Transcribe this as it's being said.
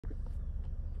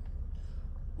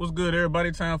What's good,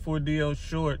 everybody? Time for a DL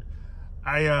Short.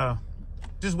 I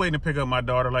just waiting to pick up my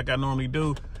daughter like I normally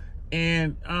do,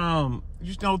 and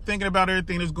thinking about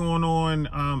everything that's going on.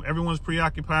 Everyone's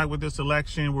preoccupied with this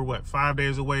election. We're 5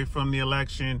 days away from the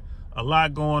election. A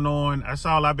lot going on. That's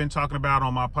all I've been talking about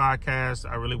on my podcast.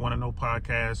 I really want to know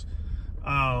podcast.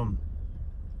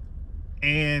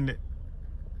 And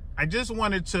I just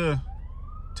wanted to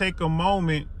take a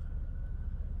moment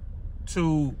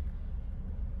to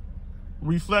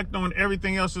reflect on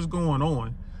everything else that's going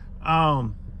on.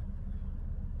 I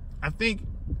think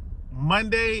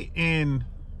Monday and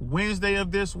Wednesday of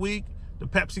this week, the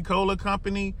Pepsi-Cola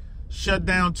company shut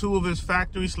down 2 of its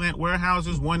factory slant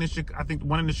warehouses, one in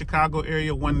the Chicago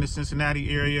area, one in the Cincinnati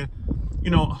area.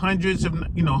 Hundreds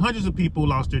of people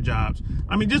lost their jobs.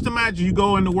 I mean, just imagine you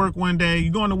go into work one day, you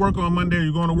go into work on Monday,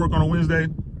 you're going to work on a Wednesday.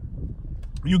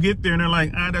 You get there and they're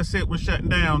like, that's it, we're shutting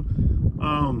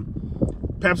down.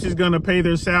 Pepsi's going to pay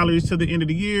their salaries to the end of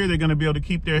the year. They're going to be able to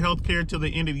keep their health care till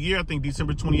the end of the year. I think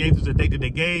December 28th is the date that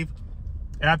they gave.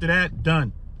 After that,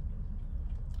 done.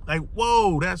 Like,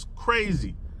 whoa, that's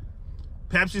crazy.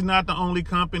 Pepsi's not the only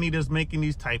company that's making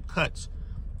these type cuts.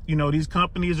 These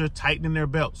companies are tightening their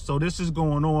belts. So this is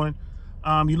going on.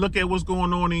 You look at what's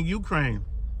going on in Ukraine.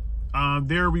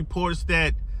 There are reports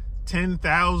that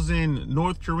 10,000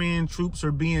 North Korean troops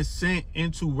are being sent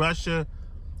into Russia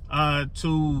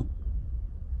to,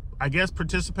 I guess,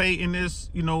 participate in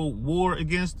this, war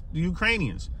against the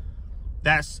Ukrainians.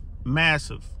 That's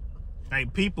massive.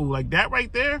 Like, people like that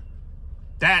right there,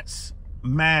 that's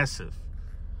massive.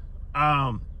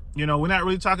 We're not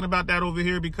really talking about that over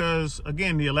here because,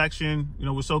 again, the election,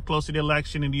 we're so close to the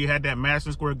election, and you had that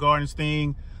Madison Square Gardens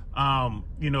thing,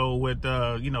 with,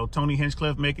 Tony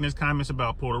Hinchcliffe making his comments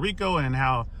about Puerto Rico and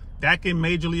how that can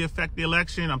majorly affect the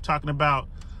election. I'm talking about,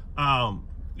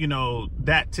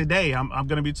 that today. I'm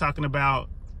going to be talking about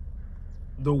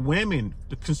the women,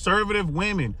 the conservative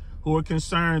women who are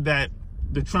concerned that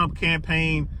the Trump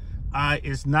campaign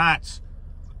is not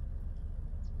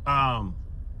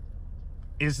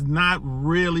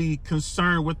really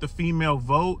concerned with the female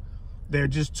vote. They're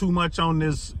just too much on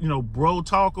this, bro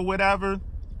talk or whatever.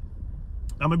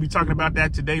 I'm going to be talking about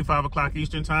that today, 5 o'clock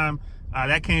Eastern time.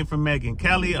 That came from Megyn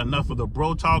Kelly. Enough of the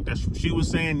bro talk. That's what she was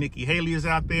saying. Nikki Haley is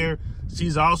out there.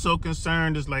 She's also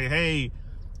concerned. It's like, hey,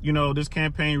 this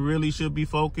campaign really should be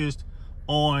focused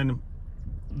on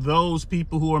those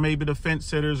people who are maybe the fence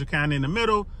sitters or kind of in the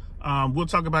middle. We'll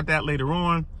talk about that later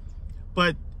on.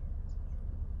 But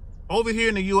over here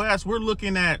in the U.S., we're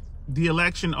looking at the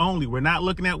election only. We're not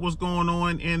looking at what's going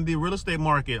on in the real estate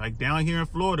market, like down here in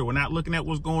Florida. We're not looking at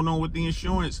what's going on with the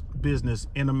insurance business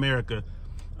in America.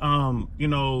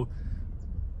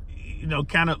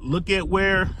 Kind of look at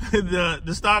where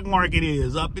the stock market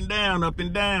is, up and down, up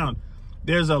and down.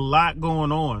 There's a lot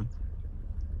going on.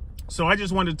 So I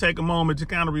just wanted to take a moment to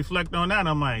kind of reflect on that.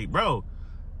 I'm like, bro,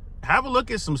 have a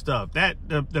look at some stuff. That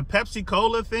the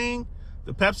Pepsi-Cola thing,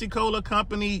 the Pepsi-Cola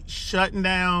company shutting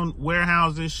down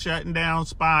warehouses, shutting down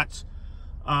spots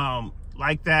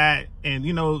like that. And,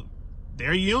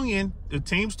 their union, the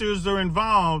Teamsters are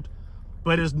involved,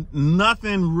 but there's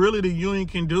nothing really the union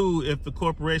can do if the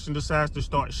corporation decides to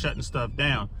start shutting stuff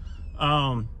down.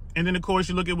 And then, of course,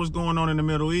 you look at what's going on in the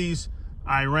Middle East,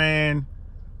 Iran,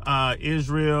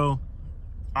 Israel,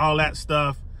 all that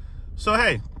stuff. So,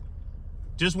 hey,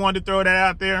 just wanted to throw that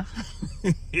out there.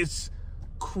 It's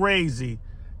crazy,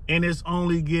 and it's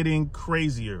only getting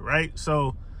crazier, right?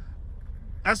 So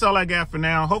that's all I got for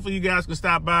now. Hopefully you guys can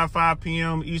stop by 5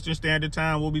 p.m. Eastern Standard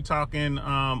Time. We'll be talking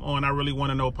on I Really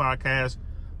Want to Know podcast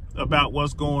about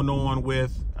what's going on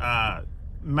with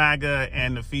MAGA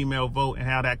and the female vote and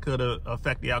how that could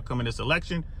affect the outcome of this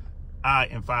election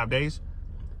in 5 days.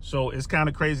 So it's kind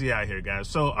of crazy out here, guys.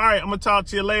 So, all right, I'm going to talk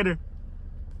to you later.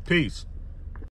 Peace.